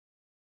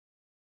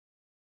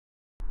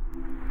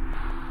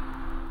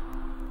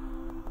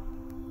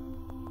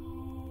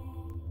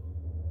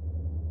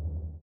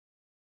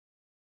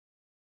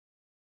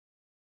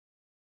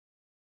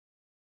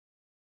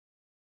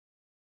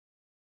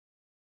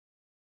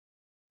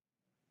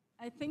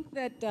I think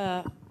that,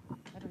 I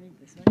don't need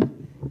this, right?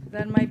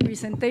 That my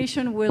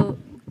presentation will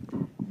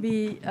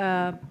be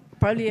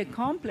probably a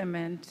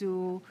complement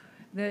to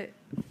the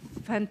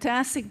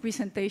fantastic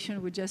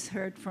presentation we just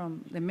heard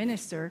from the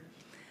minister.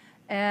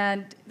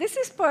 And this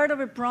is part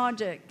of a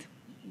project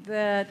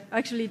that,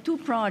 actually two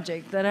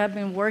projects that I've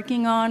been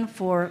working on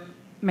for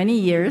many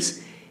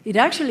years. It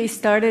actually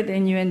started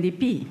in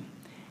UNDP.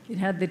 It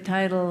had the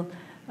title,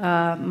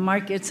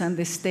 Markets and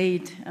the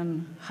State,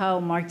 and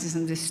how markets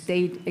and the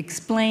state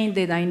explain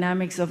the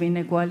dynamics of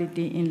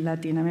inequality in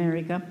Latin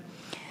America.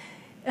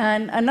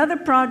 And another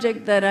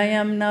project that I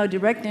am now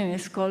directing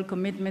is called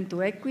Commitment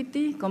to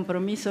Equity,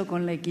 Compromiso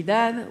con la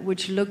Equidad,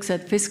 which looks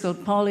at fiscal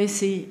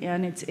policy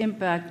and its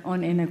impact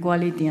on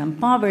inequality and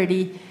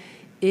poverty.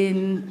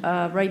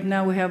 Right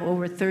now we have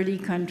over 30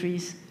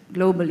 countries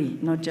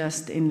globally, not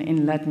just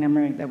in Latin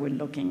America that we're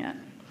looking at.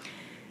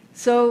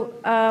 So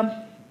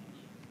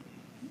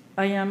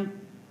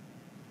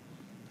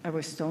I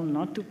was told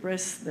not to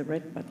press the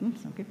red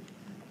buttons, okay?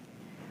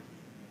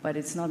 But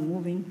it's not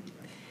moving.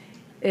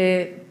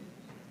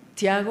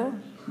 Tiago,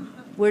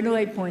 where do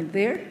I point?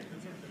 There?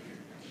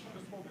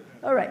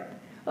 All right.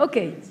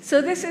 Okay,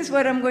 so this is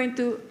what I'm going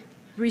to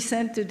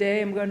present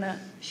today. I'm going to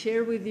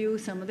share with you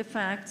some of the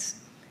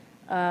facts.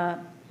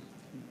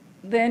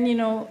 Then, you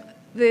know,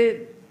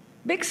 the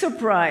big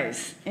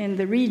surprise in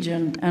the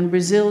region, and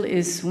Brazil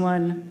is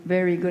one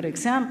very good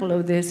example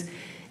of this,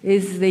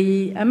 is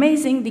the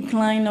amazing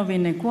decline of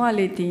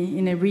inequality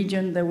in a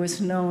region that was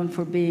known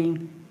for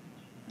being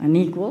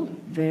unequal,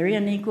 very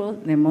unequal,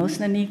 the most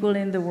unequal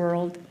in the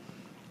world.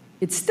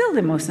 It's still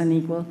the most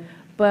unequal,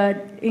 but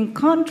in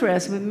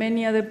contrast with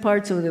many other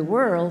parts of the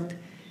world,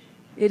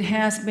 it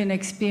has been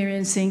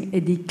experiencing a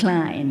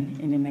decline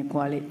in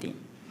inequality.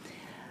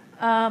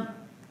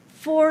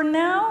 For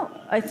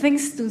now, I think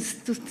since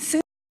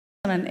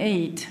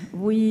 2008,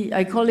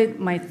 I call it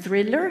my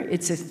thriller.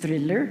 It's a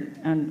thriller,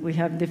 and we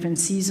have different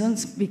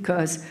seasons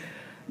because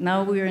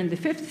now we're in the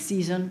 5th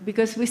season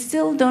because we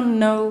still don't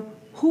know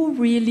who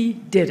really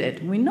did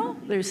it. We know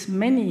there's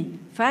many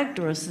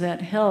factors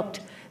that helped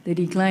the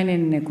decline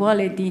in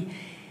inequality,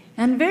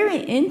 and very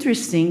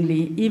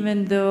interestingly,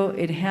 even though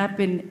it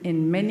happened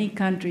in many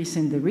countries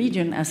in the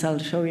region, as I'll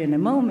show you in a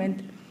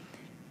moment,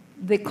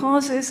 the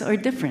causes are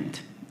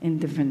different in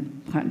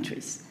different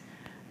countries.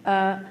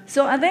 And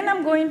then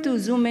I'm going to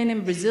zoom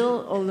in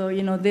Brazil, although,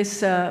 you know,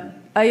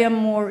 I am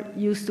more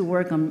used to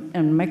work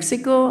in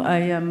Mexico.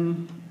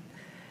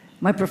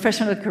 My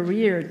professional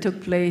career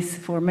took place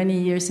for many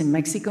years in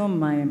Mexico.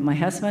 My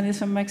husband is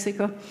from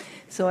Mexico,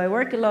 so I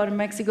work a lot in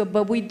Mexico,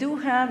 but we do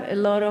have a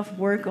lot of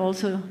work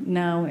also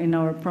now in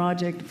our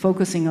project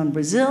focusing on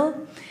Brazil,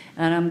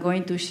 and I'm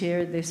going to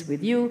share this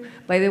with you.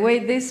 By the way,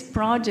 this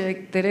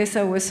project,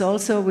 Teresa, was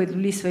also with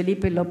Luis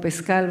Felipe Lopez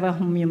Calva,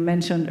 whom you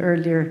mentioned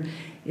earlier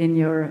in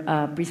your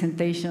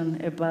presentation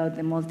about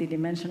the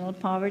multidimensional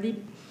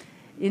poverty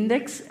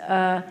index.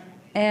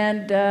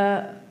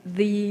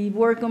 The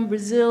work on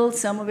Brazil,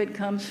 some of it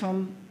comes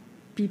from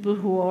people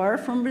who are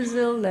from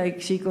Brazil, like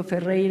Chico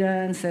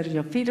Ferreira and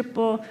Sergio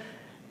Firpo,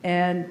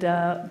 and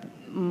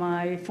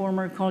my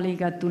former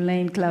colleague at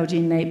Tulane,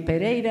 Claudine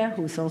Pereira,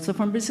 who's also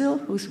from Brazil,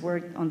 who's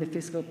worked on the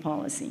fiscal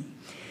policy.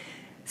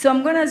 So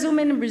I'm going to zoom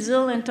in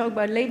Brazil and talk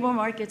about labor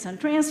markets and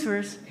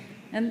transfers.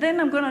 And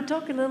then I'm going to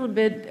talk a little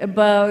bit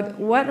about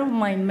one of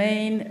my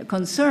main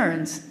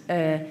concerns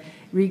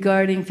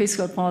regarding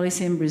fiscal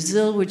policy in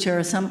Brazil, which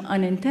are some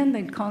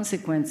unintended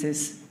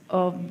consequences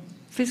of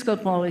fiscal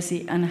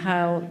policy and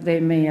how they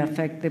may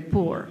affect the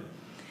poor.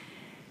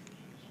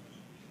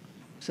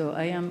 So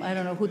I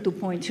don't know who to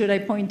point. Should I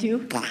point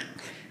you?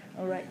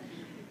 All right.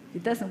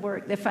 It doesn't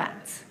work. The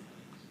facts.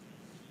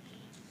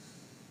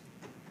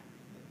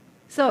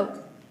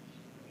 So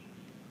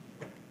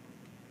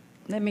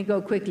let me go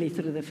quickly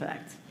through the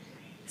facts.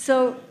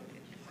 So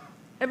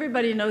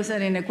everybody knows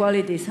that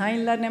inequality is high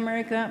in Latin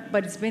America,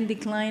 but it's been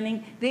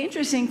declining. The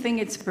interesting thing,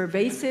 it's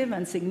pervasive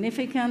and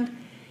significant.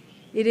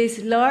 It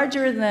is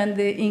larger than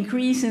the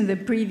increase in the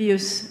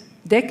previous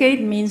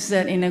decade, means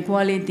that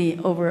inequality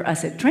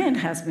as a trend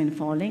has been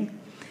falling.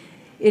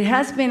 It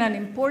has been an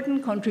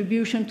important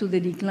contribution to the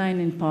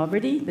decline in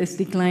poverty, this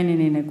decline in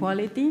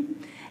inequality,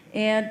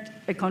 and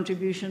a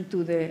contribution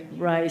to the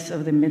rise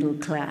of the middle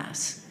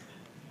class.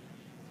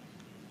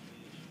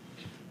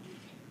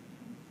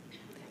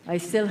 I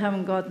still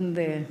haven't gotten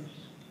there.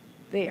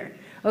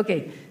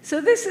 Okay,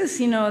 so this is,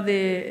 you know,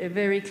 the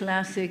very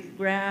classic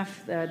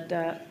graph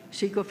that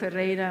Chico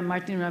Ferreira and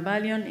Martin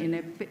Ravalion, in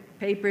a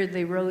paper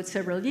they wrote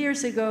several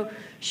years ago,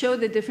 show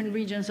the different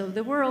regions of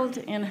the world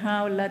and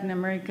how Latin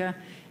America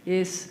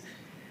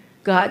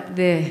got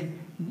a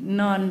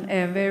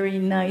very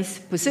nice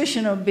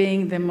position of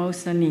being the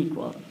most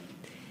unequal.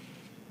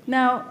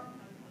 Now,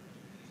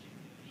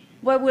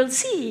 what we'll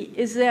see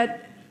is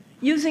that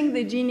using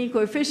the Gini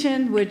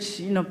coefficient, which,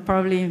 you know,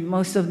 probably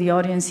most of the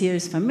audience here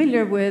is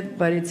familiar with,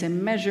 but it's a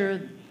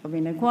measure of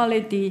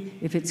inequality.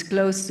 If it's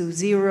close to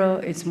 0,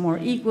 it's more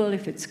equal.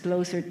 If it's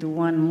closer to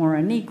 1, more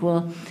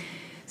unequal.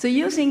 So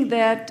using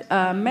that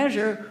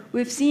measure,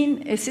 we've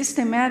seen a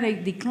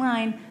systematic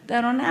decline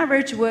that on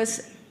average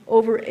was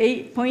over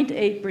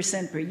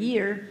 0.8% per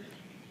year.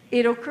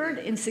 It occurred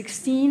in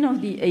 16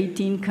 of the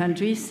 18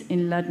 countries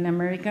in Latin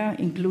America,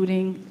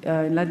 including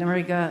Latin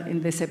America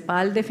in the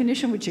CEPAL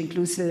definition, which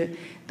includes the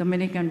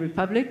Dominican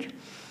Republic.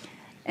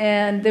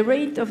 And the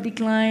rate of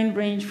decline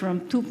ranged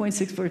from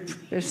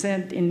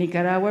 2.6% in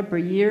Nicaragua per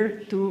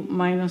year to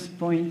minus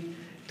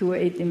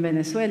 0.28 in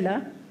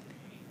Venezuela.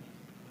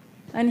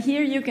 And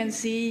here you can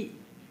see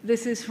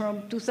this is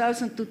from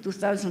 2000 to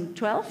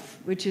 2012,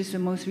 which is the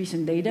most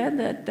recent data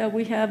that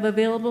we have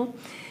available.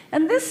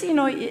 And this,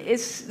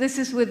 this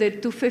is with a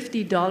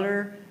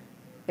 $250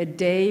 a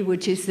day,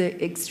 which is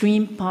the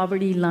extreme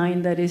poverty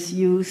line that is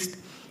used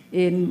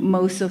in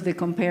most of the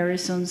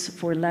comparisons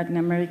for Latin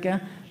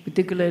America,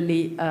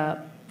 particularly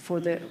for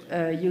the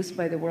used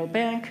by the World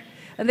Bank.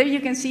 And there you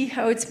can see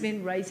how it's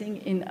been rising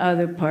in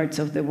other parts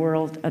of the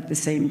world at the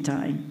same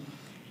time.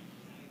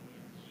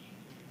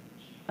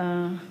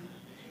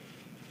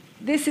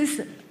 This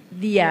is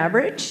the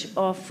average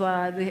of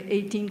the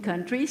 18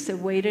 countries, a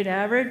weighted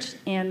average,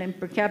 and in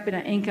per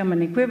capita income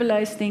and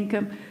equivalized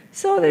income.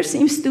 So there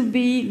seems to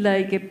be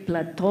like a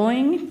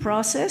plateauing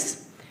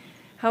process.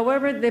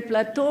 However, the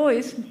plateau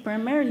is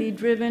primarily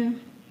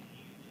driven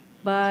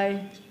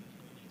by,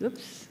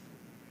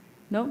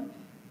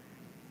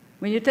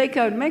 when you take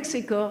out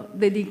Mexico,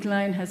 the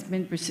decline has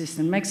been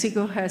persistent.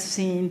 Mexico has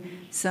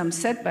seen some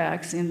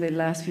setbacks in the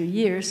last few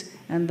years,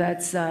 and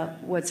that's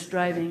what's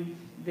driving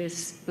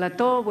this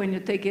plateau. When you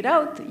take it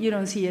out, you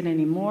don't see it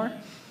anymore.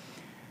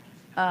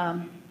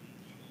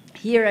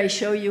 Here I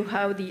show you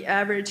how the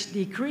average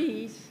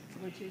decrease,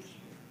 which is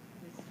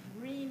this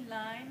green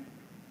line,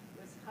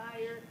 was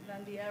higher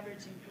than the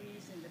average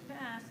increase in the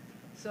past.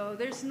 So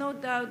there's no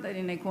doubt that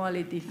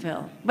inequality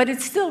fell. But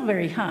it's still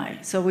very high,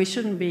 so we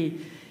shouldn't be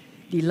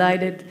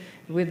delighted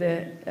with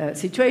the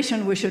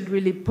situation. We should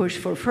really push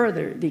for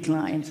further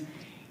declines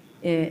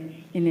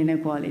in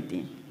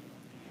inequality.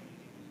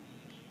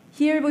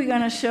 Here we're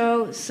going to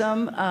show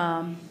some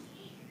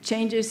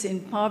changes in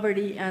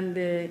poverty and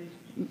the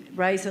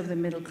rise of the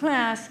middle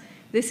class.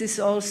 This is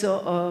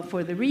also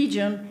for the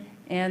region,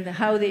 and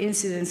how the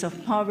incidence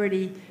of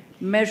poverty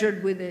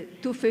measured with a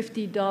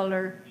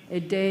 $250 a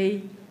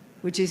day,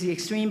 which is the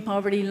extreme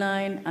poverty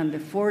line, and the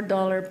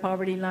 $4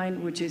 poverty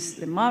line, which is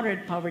the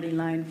moderate poverty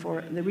line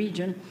for the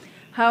region,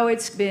 how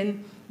it's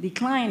been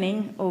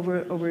declining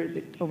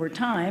over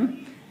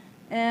time.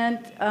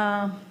 And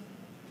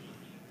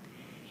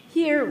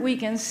here we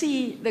can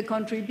see the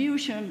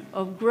contribution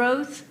of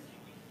growth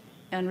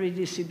and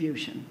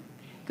redistribution.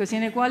 Because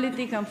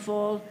inequality can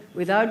fall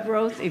without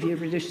growth if you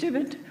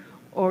redistribute,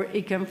 or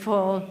it can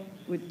fall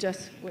with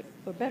just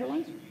a better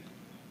one.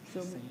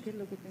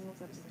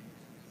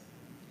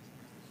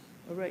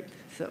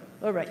 So,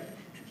 all right.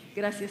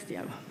 Gracias,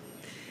 Tiago.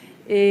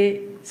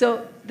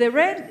 So the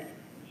red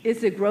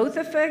is the growth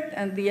effect,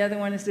 and the other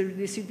one is the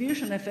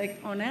redistribution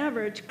effect. On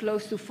average,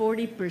 close to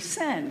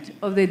 40%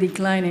 of the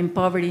decline in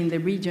poverty in the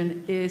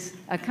region is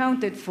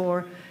accounted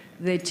for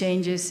the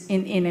changes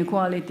in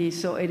inequality,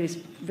 so it is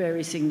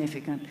very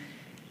significant.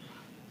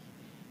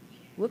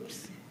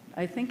 Whoops,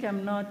 I think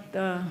I'm not...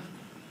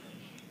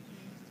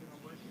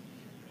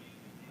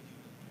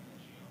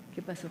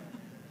 ¿Qué pasó?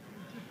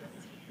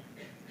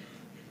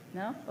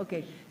 No?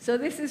 Okay. So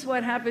this is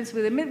what happens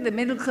with the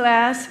middle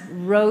class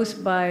rose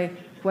by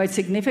quite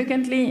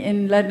significantly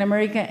in Latin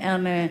America,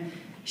 and a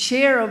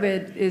share of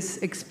it is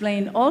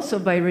explained also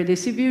by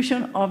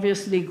redistribution.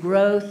 Obviously,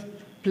 growth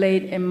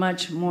played a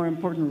much more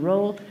important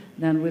role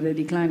than with a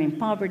decline in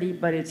poverty,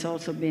 but it's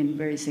also been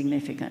very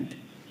significant.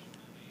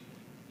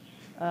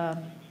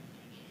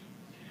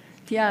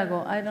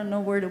 Tiago, I don't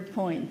know where to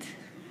point.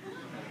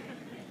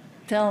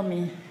 Tell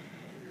me.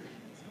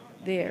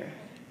 There.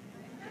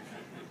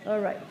 All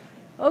right.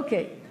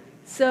 Okay.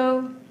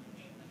 So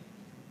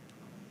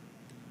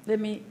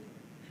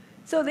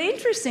so the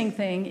interesting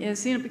thing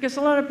is, because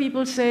a lot of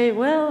people say,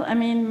 well, I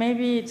mean,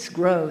 maybe it's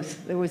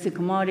growth. There was a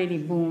commodity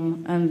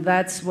boom, and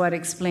that's what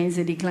explains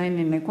the decline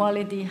in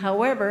inequality.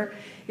 However,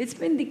 it's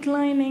been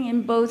declining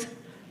in both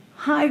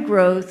high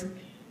growth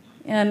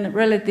and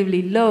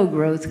relatively low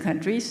growth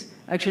countries.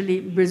 Actually,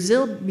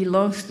 Brazil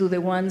belongs to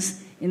the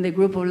ones in the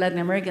group of Latin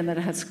America that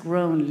has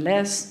grown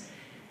less,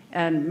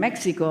 and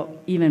Mexico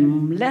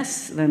even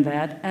less than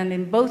that. And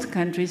in both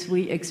countries,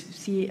 we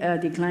see a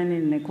decline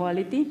in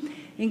inequality.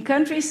 In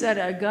countries that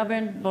are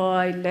governed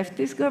by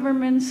leftist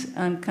governments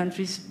and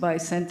countries by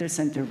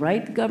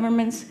center-right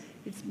governments,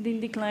 it's been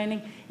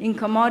declining. In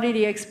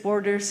commodity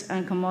exporters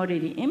and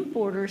commodity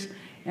importers,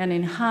 and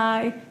in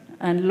high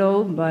and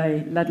low,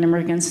 by Latin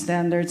American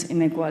standards,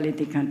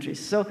 inequality countries.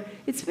 So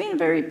it's been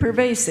very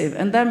pervasive,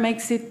 and that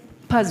makes it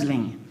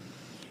puzzling.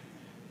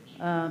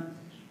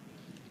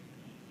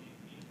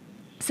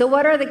 So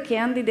what are the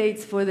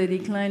candidates for the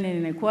decline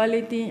in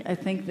inequality? I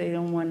think they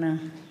don't want to,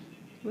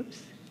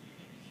 whoops.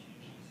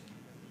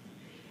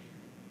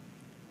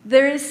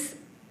 There is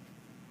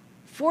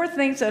 4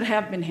 things that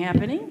have been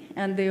happening,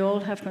 and they all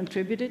have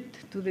contributed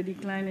to the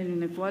decline in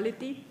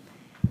inequality.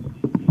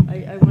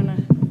 I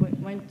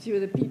want you,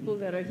 the people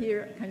that are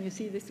here, can you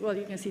see this? Well,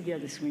 you can see the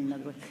other screen,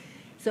 that way.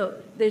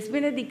 So there's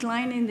been a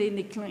decline in the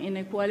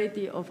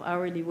inequality of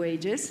hourly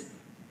wages.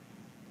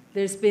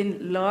 There's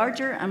been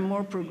larger and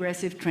more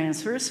progressive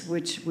transfers,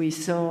 which we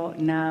saw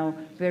now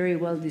very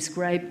well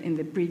described in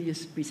the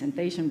previous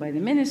presentation by the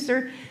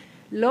minister.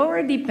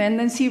 Lower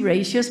dependency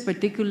ratios,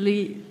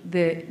 particularly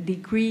the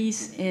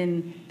decrease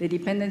in the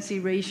dependency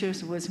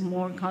ratios was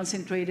more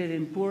concentrated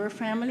in poorer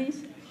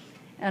families,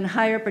 and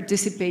higher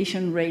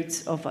participation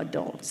rates of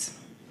adults.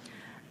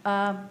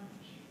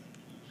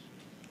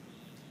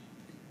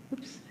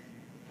 Oops.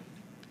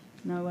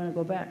 Now I want to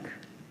go back.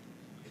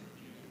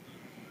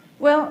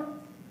 Well,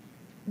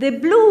 the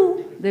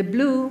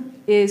blue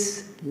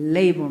is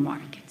labor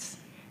markets.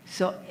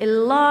 So a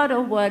lot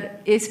of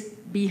what is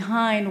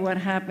behind what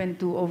happened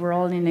to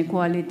overall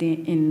inequality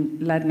in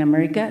Latin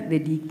America, the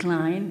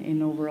decline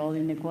in overall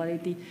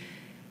inequality,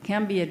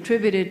 can be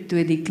attributed to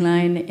a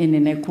decline in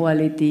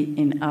inequality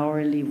in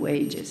hourly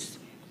wages.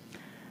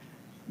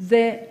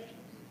 The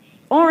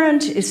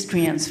orange is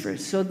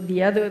transfers, so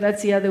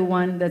that's the other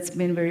one that's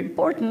been very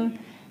important,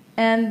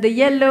 and the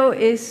yellow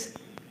is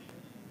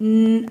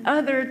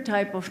other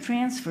type of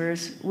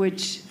transfers,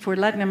 which for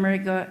Latin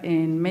America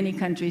in many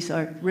countries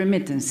are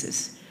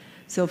remittances.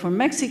 So for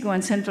Mexico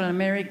and Central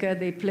America,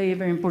 they play a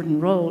very important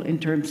role in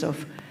terms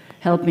of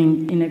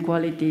helping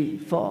inequality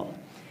fall.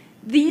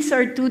 These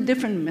are two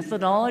different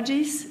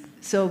methodologies,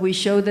 so we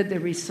show that the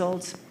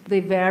results, they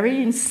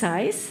vary in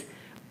size,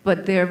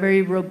 but they're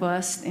very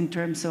robust in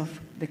terms of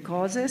the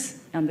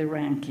causes and the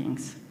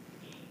rankings.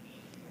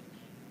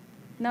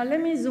 Now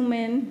let me zoom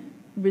in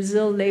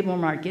Brazil labor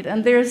market,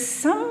 and there's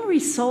some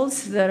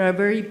results that are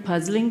very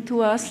puzzling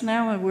to us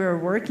now, and we're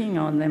working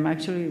on them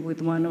actually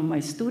with one of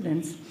my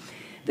students.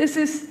 This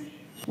is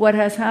what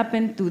has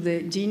happened to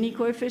the Gini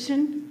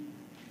coefficient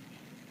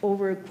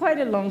over quite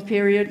a long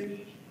period,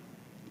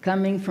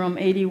 coming from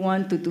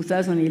 81 to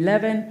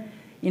 2011.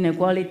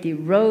 Inequality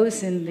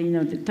rose in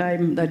the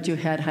time that you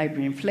had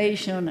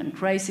hyperinflation and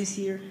crisis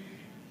year.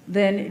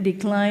 Then it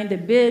declined a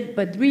bit,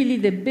 but really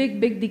the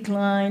big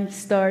decline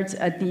starts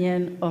at the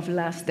end of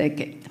last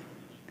decade.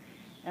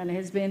 And it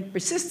has been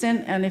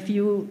persistent, and if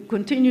you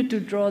continue to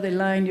draw the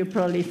line, you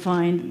probably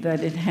find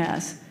that it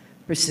has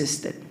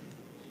persisted.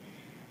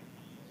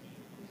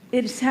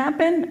 It's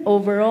happened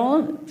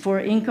overall for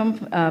income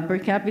per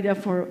capita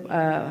for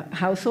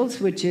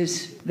households, which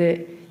is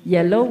the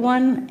yellow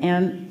one,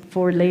 and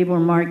for labor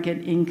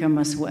market income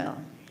as well.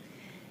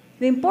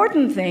 The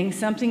important thing,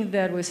 something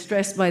that was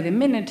stressed by the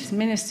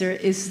minister,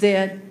 is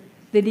that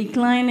the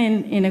decline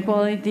in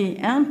inequality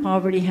and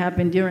poverty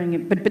happened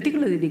but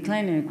particularly the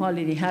decline in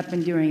inequality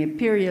happened during a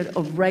period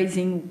of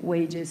rising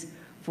wages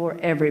for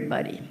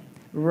everybody,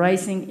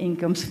 rising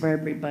incomes for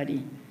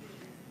everybody.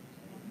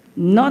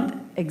 Not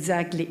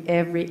exactly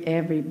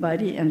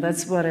everybody, and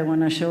that's what I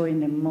want to show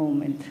in a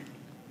moment.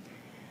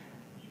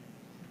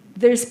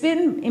 There's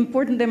been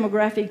important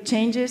demographic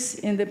changes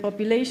in the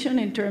population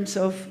in terms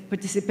of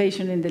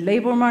participation in the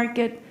labor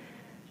market.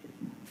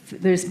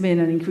 There's been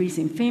an increase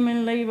in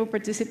female labor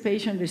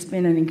participation. There's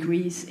been an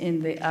increase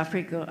in the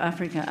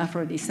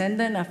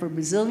Afro-descendant,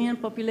 Afro-Brazilian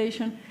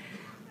population.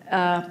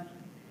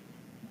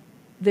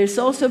 There's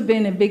also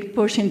been a big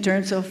push in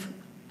terms of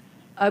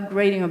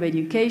upgrading of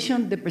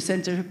education. The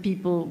percentage of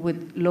people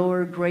with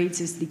lower grades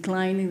is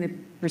declining. The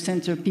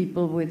percentage of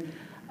people with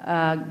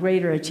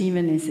greater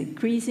achievement is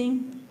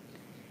increasing.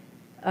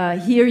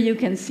 Here you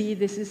can see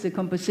this is the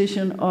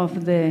composition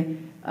of the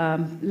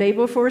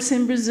labor force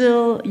in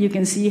Brazil. You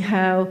can see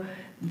how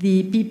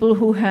the people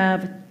who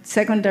have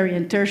secondary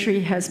and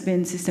tertiary has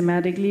been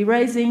systematically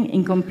rising.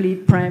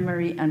 Incomplete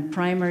primary and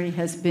primary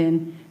has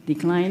been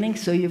declining.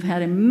 So you've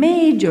had a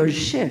major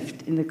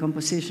shift in the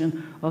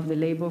composition of the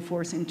labor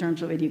force in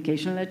terms of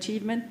educational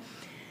achievement.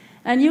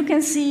 And you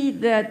can see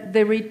that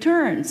the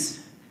returns,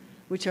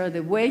 which are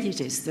the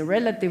wages, the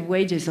relative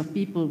wages of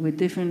people with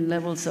different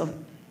levels of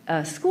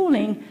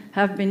schooling,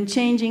 have been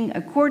changing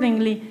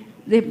accordingly.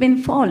 They've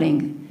been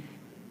falling.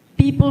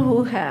 People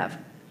who have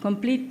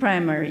complete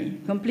primary,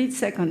 complete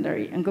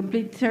secondary, and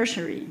complete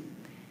tertiary,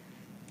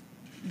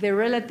 the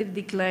relative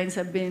wages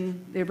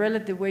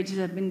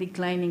have been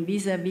declining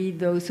vis-a-vis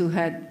those who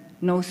had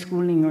no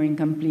schooling or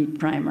incomplete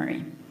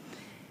primary.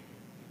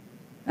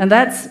 And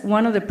that's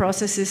one of the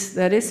processes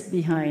that is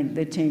behind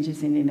the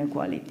changes in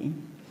inequality.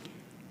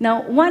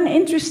 Now, one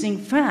interesting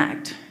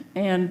fact,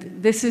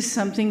 and this is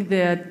something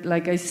that,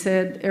 like I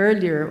said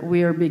earlier,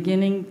 we are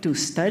beginning to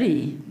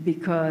study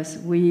because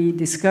we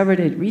discovered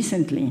it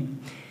recently,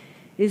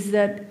 is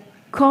that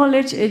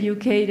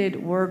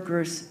college-educated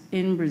workers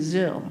in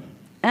Brazil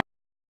and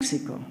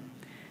Mexico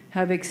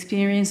have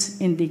experienced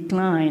in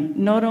decline,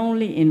 not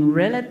only in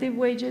relative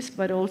wages,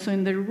 but also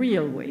in the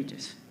real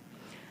wages,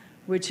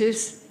 which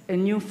is a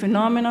new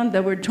phenomenon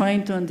that we're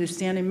trying to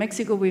understand. In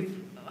Mexico, we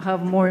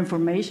have more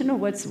information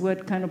of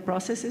what kind of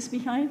process is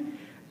behind,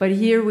 but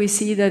here we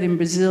see that in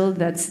Brazil,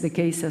 that's the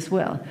case as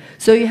well.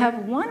 So you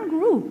have one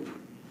group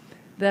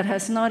that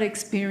has not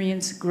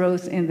experienced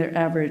growth in their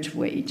average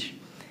wage.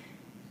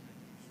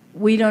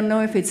 We don't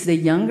know if it's the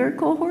younger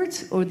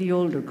cohorts or the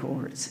older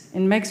cohorts.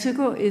 In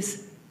Mexico,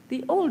 it's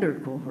the older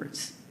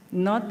cohorts,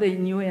 not the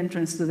new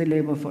entrants to the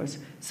labor force.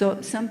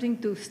 So something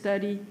to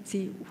study,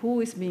 see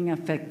who is being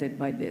affected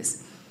by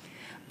this.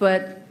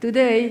 But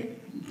today,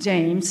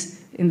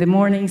 James, in the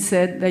morning,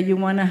 said that you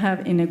want to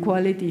have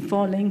inequality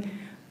falling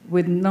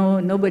with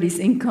nobody's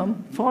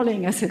income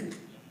falling as a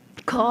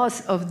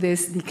cause of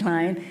this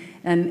decline.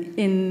 And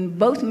in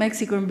both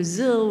Mexico and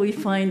Brazil, we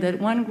find that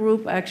one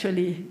group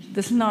actually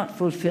does not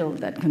fulfill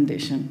that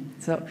condition.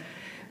 So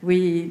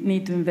we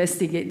need to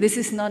investigate. This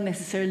is not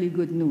necessarily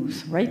good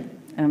news, right?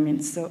 I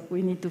mean, so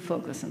we need to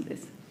focus on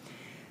this.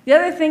 The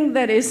other thing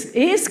that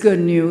is good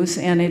news,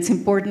 and it's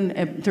important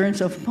in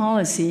terms of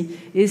policy,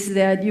 is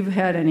that you've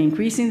had an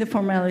increase in the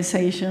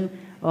formalization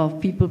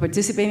of people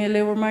participating in the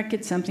labor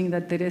market, something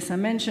that Teresa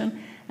mentioned,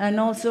 and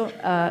also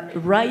a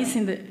rise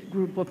in the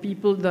group of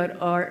people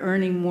that are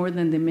earning more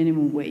than the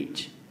minimum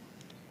wage.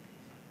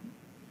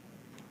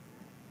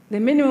 The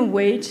minimum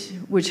wage,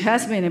 which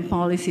has been a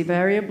policy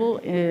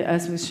variable,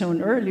 as was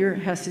shown earlier,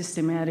 has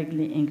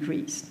systematically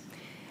increased.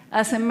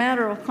 As a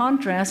matter of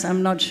contrast,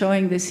 I'm not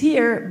showing this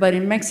here, but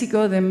in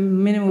Mexico, the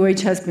minimum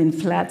wage has been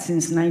flat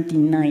since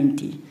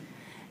 1990.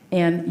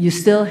 And you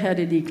still had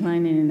a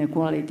decline in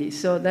inequality.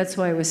 So that's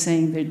why I was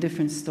saying they're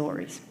different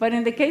stories. But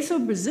in the case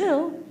of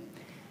Brazil,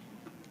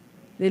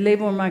 the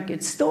labor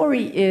market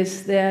story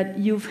is that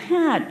you've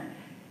had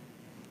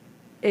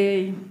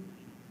a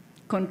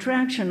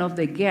contraction of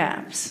the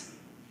gaps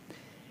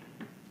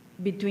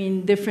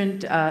between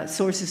different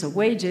sources of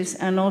wages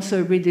and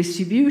also a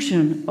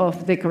redistribution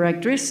of the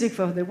characteristics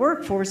of the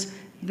workforce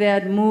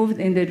that moved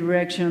in the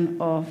direction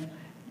of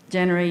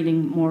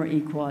generating more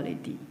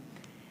equality.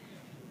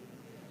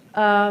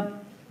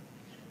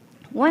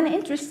 One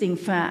interesting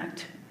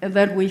fact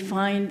that we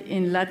find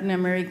in Latin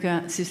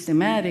America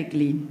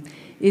systematically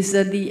is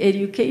that the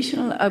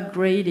educational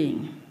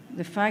upgrading,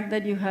 the fact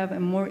that you have a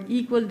more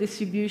equal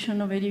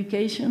distribution of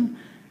education,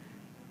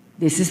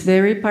 this is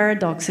very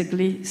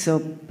paradoxically, so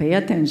pay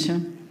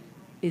attention,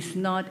 is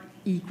not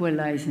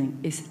equalizing,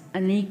 it's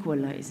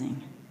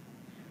unequalizing.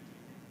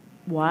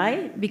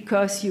 Why?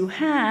 Because you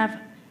have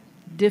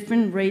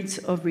different rates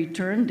of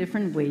return,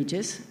 different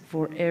wages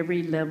for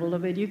every level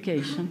of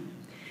education.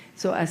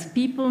 So as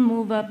people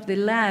move up the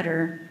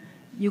ladder,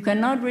 you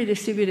cannot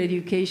redistribute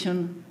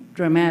education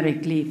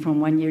dramatically from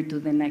one year to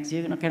the next.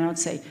 You cannot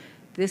say,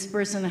 this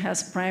person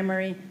has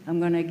primary, I'm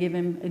going to give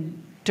him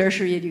a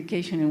tertiary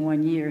education in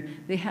 1 year.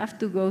 They have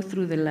to go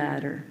through the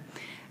ladder.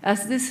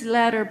 As this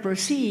ladder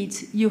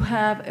proceeds, you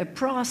have a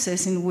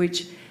process in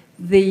which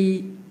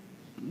the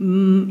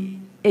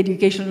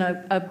educational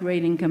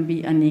upgrading can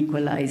be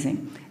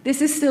unequalizing.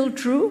 This is still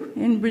true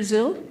in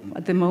Brazil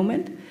at the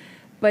moment,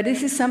 but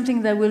this is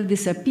something that will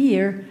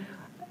disappear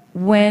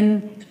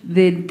when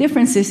the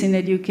differences in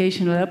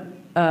educational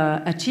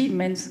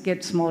achievements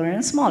get smaller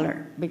and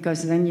smaller,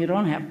 because then you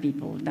don't have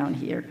people down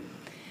here.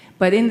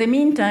 But in the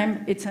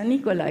meantime, it's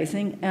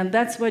unequalizing, and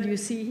that's what you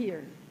see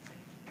here.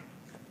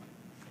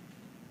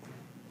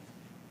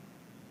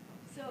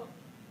 So,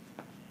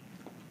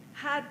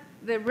 had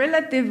the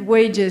relative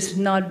wages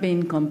not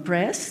been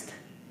compressed,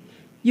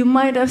 you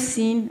might have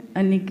seen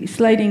a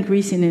slight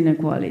increase in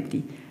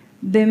inequality.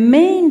 The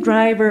main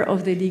driver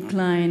of the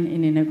decline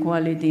in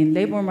inequality in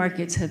labor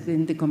markets has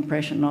been the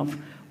compression of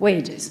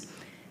wages.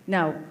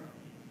 Now,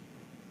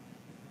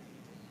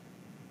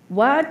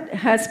 what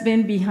has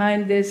been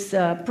behind this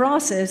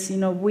process?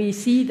 We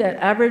see that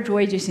average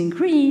wages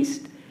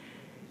increased.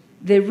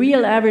 The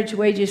real average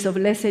wages of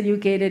less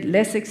educated,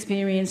 less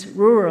experienced,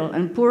 rural,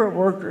 and poorer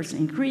workers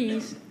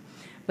increased,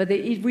 but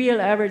the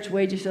real average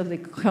wages of the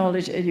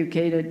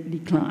college-educated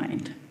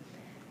declined.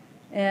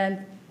 And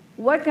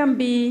what can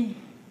be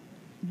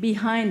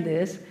behind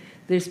this?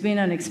 There's been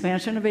an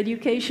expansion of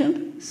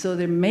education, so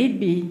there may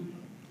be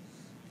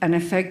an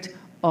effect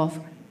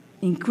of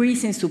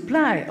increasing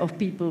supply of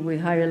people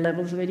with higher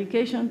levels of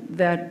education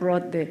that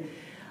brought the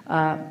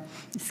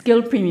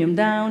skill premium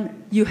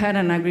down. You had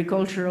an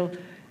agricultural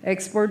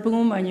export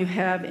boom, and you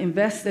have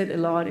invested a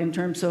lot in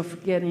terms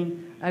of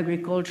getting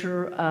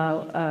agricultural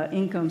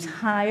incomes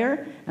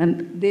higher,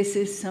 and this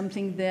is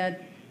something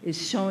that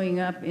is showing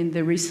up in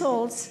the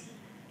results,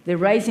 the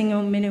rising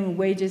of minimum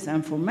wages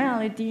and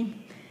formality.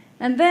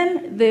 And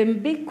then the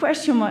big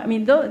question,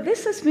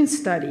 this has been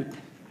studied.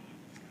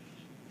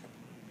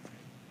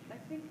 I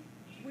think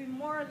we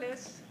more or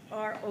less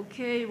are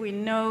okay, we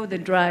know the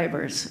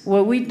drivers.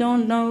 What we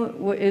don't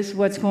know is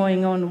what's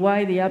going on,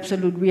 why the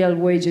absolute real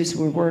wages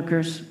for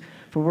workers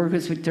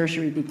with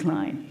tertiary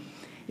decline.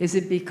 Is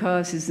it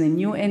because it's the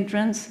new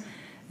entrants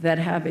that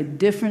have a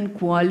different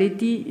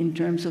quality in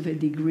terms of a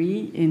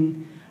degree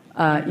in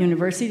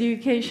university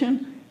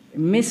education?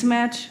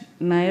 Mismatch,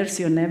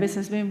 Naercio Neves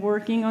has been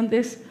working on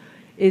this.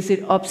 Is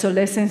it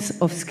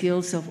obsolescence of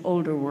skills of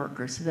older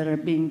workers that are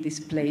being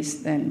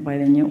displaced then by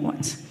the new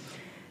ones?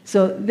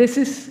 So this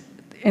is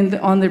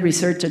on the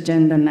research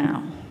agenda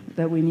now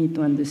that we need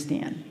to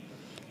understand.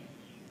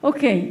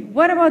 Okay,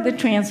 what about the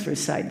transfer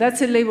side?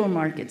 That's a labor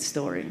market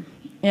story.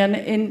 And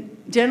in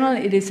general,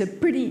 it is a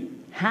pretty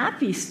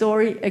happy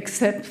story,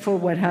 except for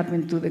what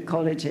happened to the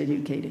college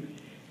educated.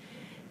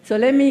 So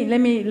let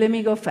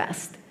me go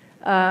fast.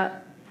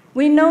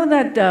 We know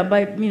that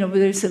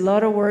there's a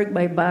lot of work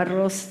by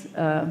Barros,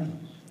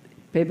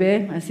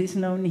 Pepe, as he's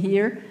known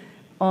here,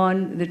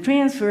 on the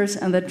transfers,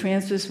 and the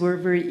transfers were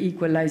very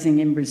equalizing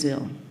in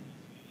Brazil.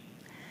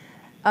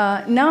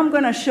 Now I'm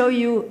going to show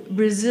you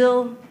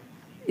Brazil.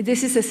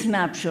 This is a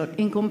snapshot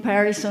in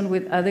comparison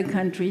with other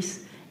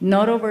countries,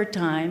 not over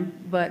time,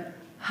 but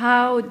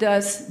how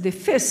does the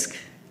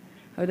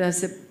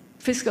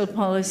fiscal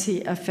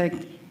policy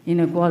affect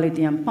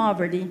inequality and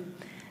poverty?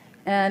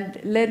 And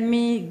let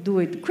me do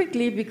it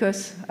quickly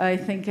because I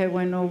think I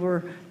went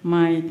over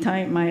my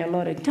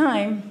allotted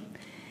time.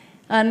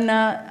 And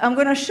I'm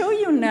going to show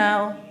you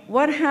now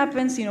what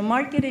happens.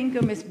 Market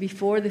income is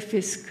before the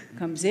fisc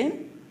comes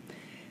in.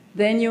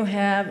 Then you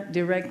have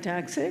direct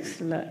taxes,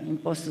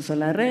 impuestos a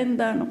la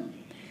renta. No?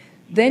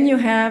 Then you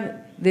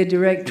have the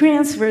direct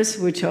transfers,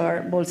 which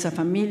are Bolsa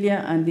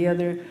Familia and the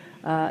other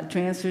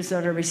transfers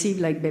that are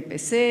received, like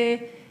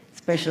BPC,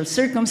 special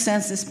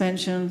circumstances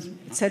pensions,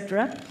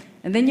 etc.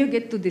 And then you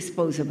get to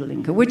disposable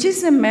income, which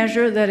is a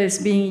measure that is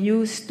being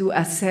used to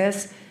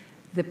assess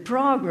the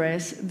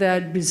progress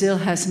that Brazil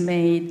has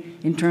made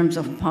in terms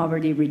of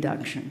poverty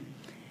reduction.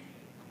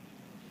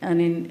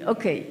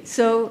 Okay,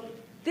 so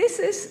this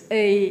is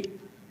a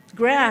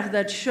graph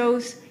that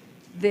shows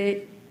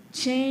the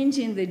change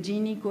in the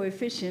Gini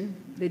coefficient,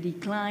 the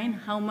decline,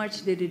 how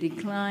much did it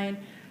decline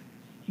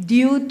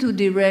due to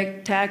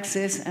direct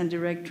taxes and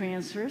direct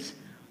transfers.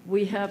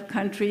 We have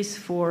countries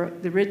for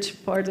the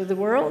rich part of the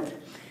world,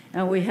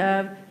 and we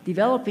have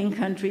developing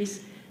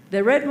countries.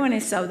 The red one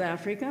is South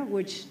Africa,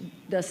 which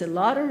does a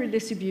lot of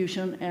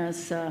redistribution,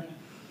 as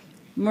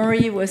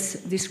Murray was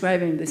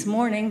describing this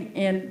morning,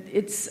 and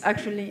it's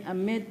actually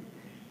amid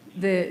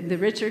the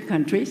richer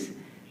countries.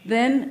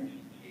 Then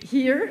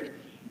here,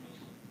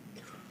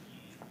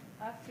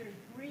 after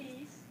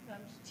Greece,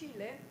 comes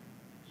Chile,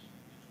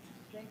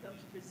 then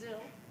comes Brazil,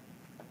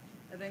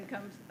 and then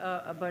comes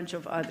a bunch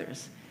of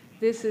others.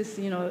 This is,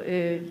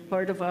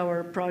 part of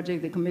our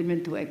project, the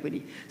commitment to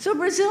equity. So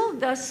Brazil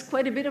does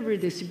quite a bit of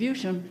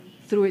redistribution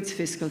through its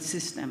fiscal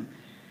system.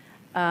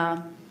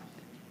 Now,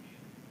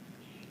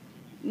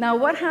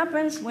 what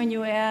happens when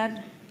you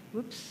add,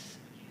 whoops.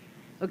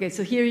 Okay,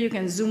 so here you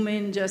can zoom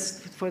in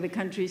just for the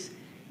countries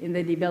in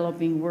the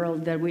developing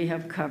world that we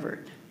have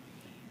covered.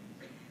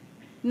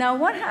 Now,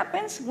 what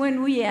happens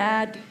when we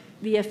add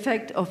the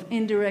effect of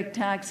indirect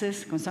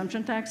taxes,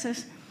 consumption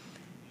taxes,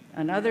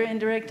 and other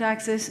indirect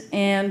taxes,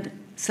 and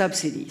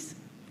subsidies?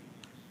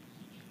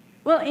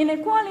 Well,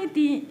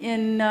 inequality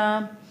in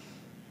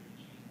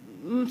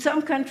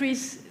some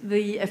countries,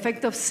 the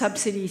effect of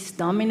subsidies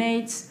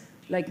dominates,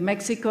 like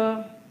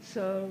Mexico.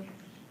 So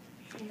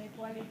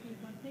inequality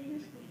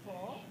continues to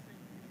fall.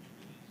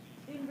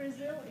 In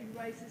Brazil, it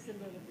rises a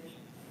little bit.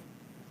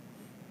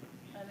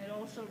 And it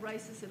also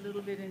rises a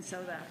little bit in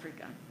South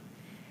Africa.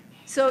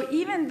 So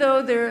even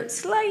though they're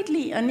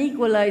slightly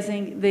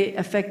unequalizing, the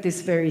effect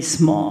is very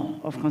small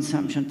of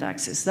consumption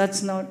taxes.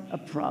 That's not a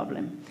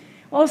problem.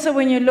 Also,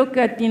 when you look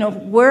at,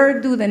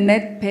 where do the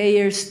net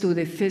payers to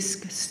the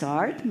fisc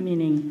start,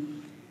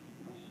 meaning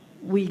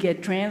we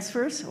get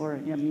transfers, or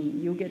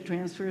you get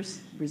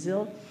transfers,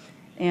 Brazil,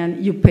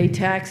 and you pay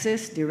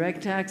taxes,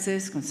 direct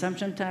taxes,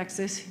 consumption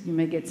taxes, you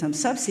may get some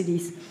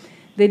subsidies.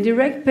 The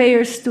direct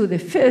payers to the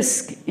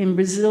fisc in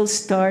Brazil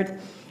start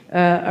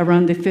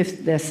around the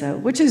 5th decile,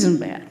 which isn't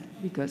bad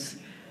because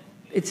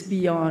it's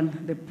beyond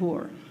the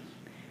poor.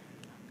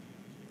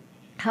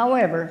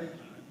 However,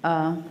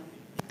 and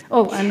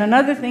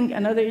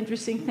another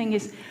interesting thing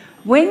is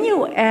when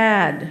you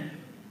add,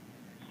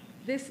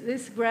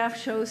 this graph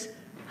shows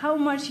how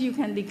much you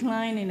can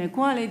decline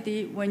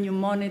inequality when you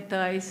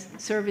monetize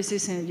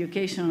services in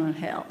education and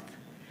health.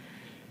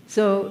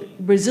 So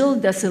Brazil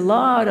does a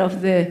lot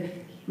of the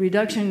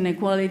reduction in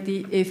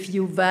inequality if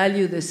you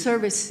value the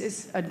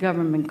services at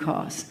government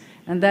cost.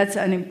 And that's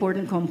an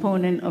important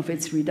component of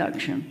its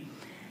reduction.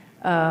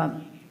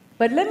 But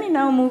let me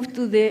now move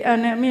to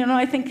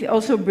I think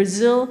also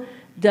Brazil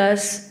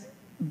does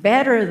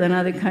better than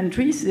other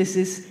countries. This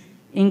is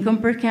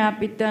income per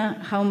capita,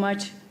 how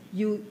much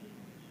you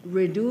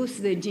reduce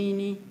the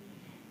Gini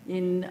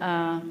in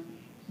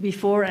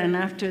before and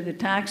after the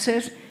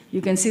taxes.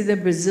 You can see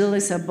that Brazil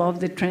is above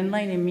the trend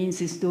line. It means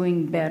it's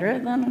doing better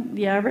than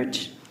the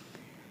average.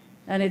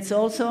 And it's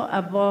also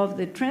above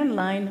the trend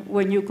line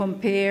when you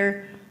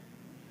compare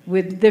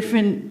with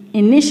different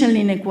initial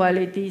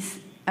inequalities,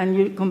 and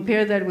you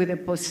compare that with a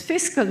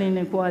post-fiscal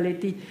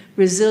inequality.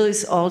 Brazil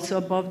is also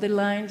above the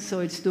line, so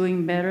it's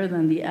doing better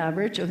than the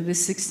average of the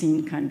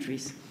 16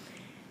 countries.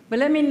 But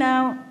let me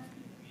now,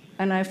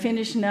 and I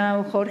finish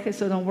now, Jorge,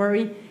 so don't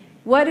worry.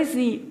 What is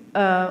the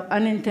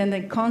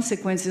unintended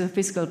consequences of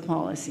fiscal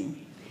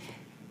policy?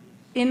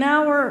 In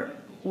our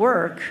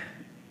work,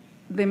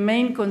 the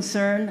main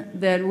concern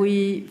that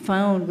we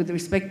found with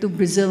respect to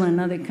Brazil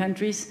and other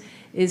countries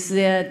is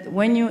that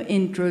when you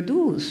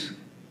introduce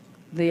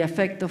the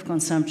effect of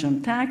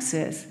consumption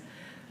taxes,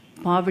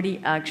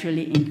 poverty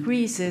actually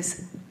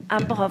increases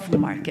above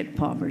market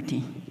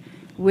poverty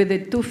with a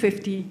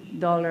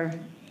 $250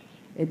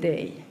 a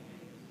day.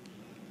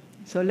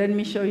 So let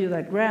me show you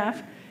that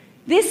graph.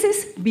 This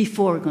is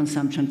before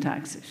consumption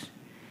taxes.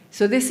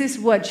 So this is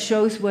what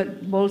shows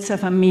what Bolsa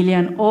Familia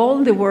and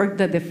all the work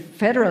that the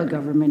federal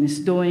government is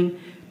doing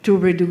to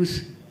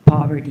reduce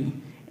poverty.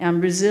 And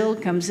Brazil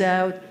comes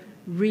out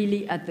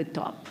really at the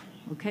top,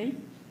 okay?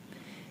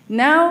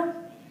 Now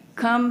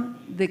come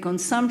the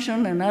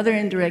consumption and other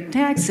indirect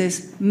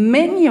taxes,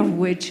 many of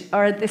which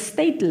are at the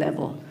state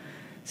level.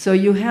 So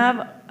you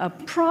have a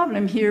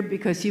problem here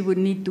because you would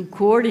need to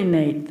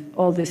coordinate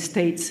all the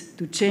states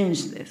to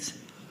change this.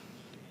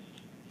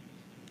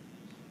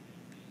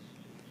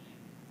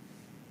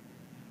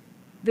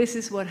 This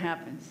is what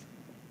happens.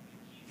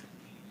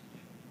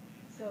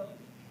 So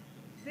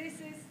this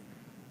is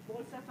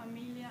Bolsa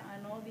Familia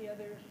and all the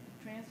other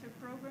transfer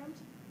programs.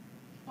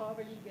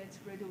 Poverty gets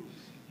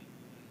reduced.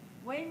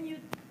 When you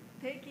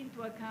take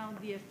into account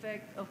the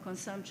effect of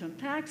consumption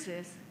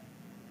taxes,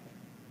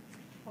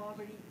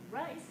 poverty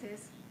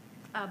rises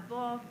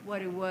above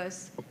what it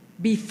was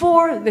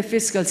before the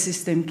fiscal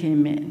system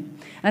came in.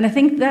 And I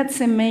think that's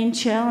the main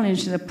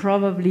challenge that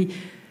probably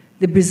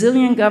the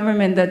Brazilian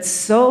government that's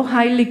so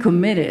highly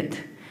committed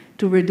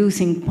to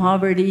reducing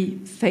poverty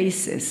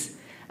faces.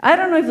 I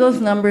don't know if those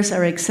numbers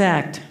are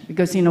exact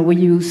because we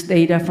use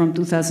data from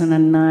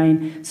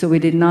 2009, so we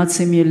did not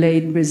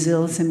simulate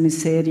Brazil's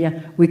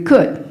miseria. We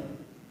could.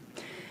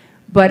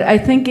 But I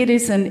think it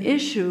is an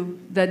issue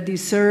that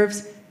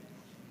deserves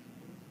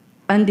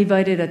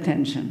undivided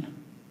attention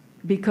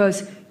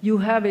because you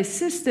have a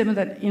system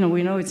that,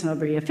 we know it's not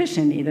very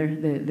efficient either,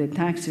 the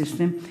tax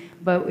system,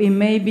 but it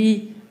may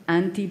be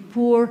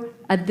anti-poor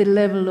at the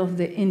level of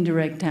the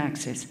indirect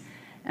taxes.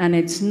 And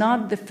it's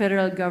not the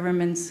federal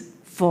government's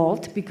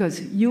fault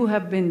because you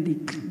have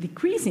been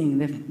decreasing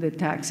the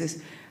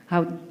taxes,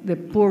 how the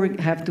poor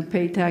have to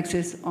pay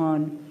taxes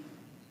on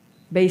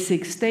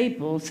basic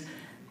staples,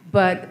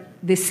 but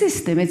the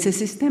system, it's a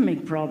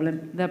systemic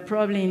problem that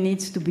probably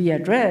needs to be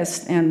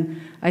addressed,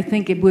 and I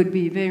think it would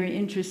be very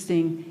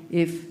interesting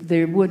if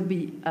there would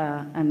be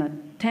an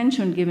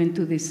attention given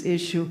to this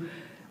issue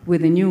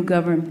with the new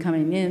government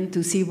coming in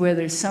to see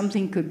whether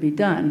something could be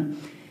done,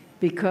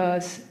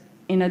 because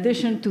in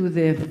addition to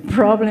the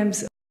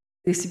problems of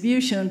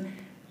distribution,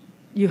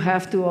 you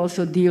have to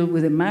also deal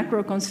with the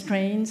macro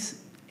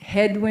constraints,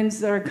 headwinds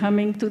that are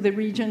coming to the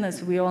region,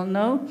 as we all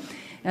know.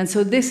 And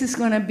so this is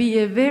going to be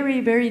a very,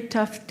 very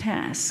tough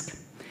task.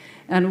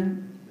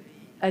 And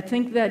I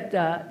think that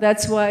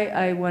that's why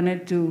I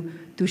wanted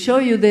to show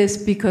you this,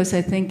 because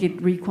I think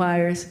it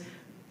requires,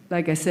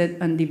 like I said,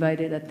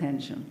 undivided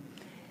attention.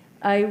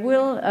 I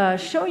will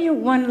show you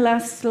one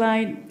last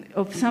slide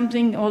of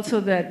something also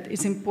that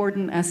is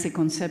important as a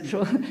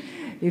conceptual,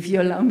 if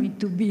you allow me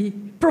to be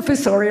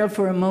professorial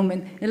for a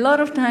moment. A lot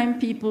of time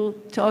people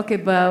talk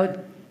about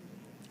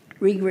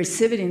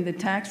regressivity in the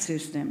tax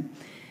system.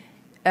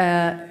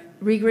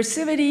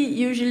 Regressivity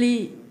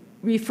usually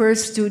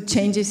refers to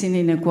changes in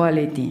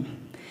inequality.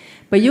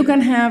 But you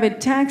can have a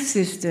tax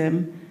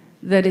system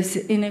that is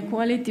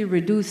inequality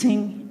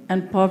reducing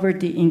and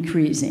poverty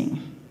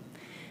increasing.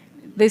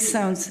 This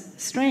sounds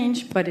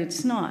strange, but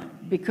it's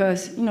not,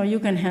 because you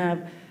can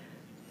have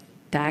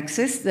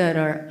taxes that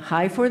are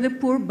high for the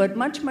poor, but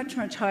much, much,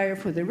 much higher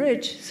for the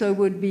rich, so it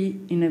would be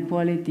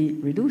inequality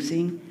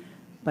reducing,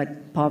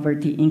 but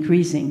poverty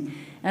increasing.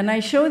 And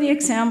I show the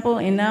example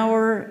in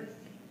our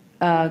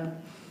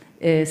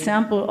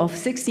sample of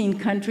 16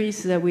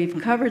 countries that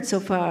we've covered so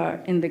far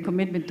in the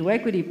Commitment to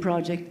Equity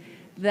project.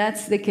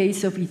 That's the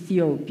case of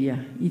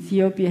Ethiopia.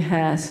 Ethiopia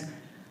has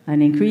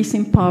an increase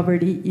in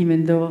poverty,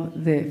 even though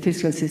the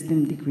fiscal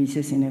system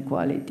decreases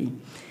inequality.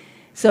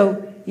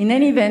 So in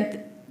any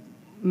event,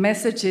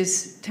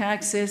 messages,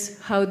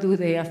 taxes, how do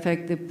they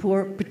affect the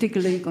poor,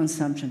 particularly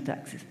consumption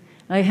taxes?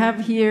 I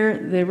have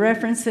here the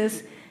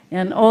references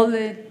and all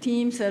the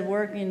teams that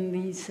work in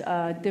these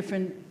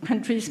different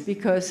countries,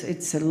 because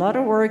it's a lot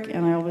of work,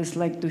 and I always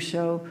like to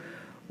show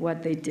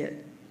what they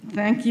did.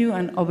 Thank you,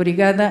 and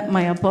obrigada.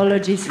 My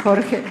apologies,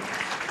 Jorge.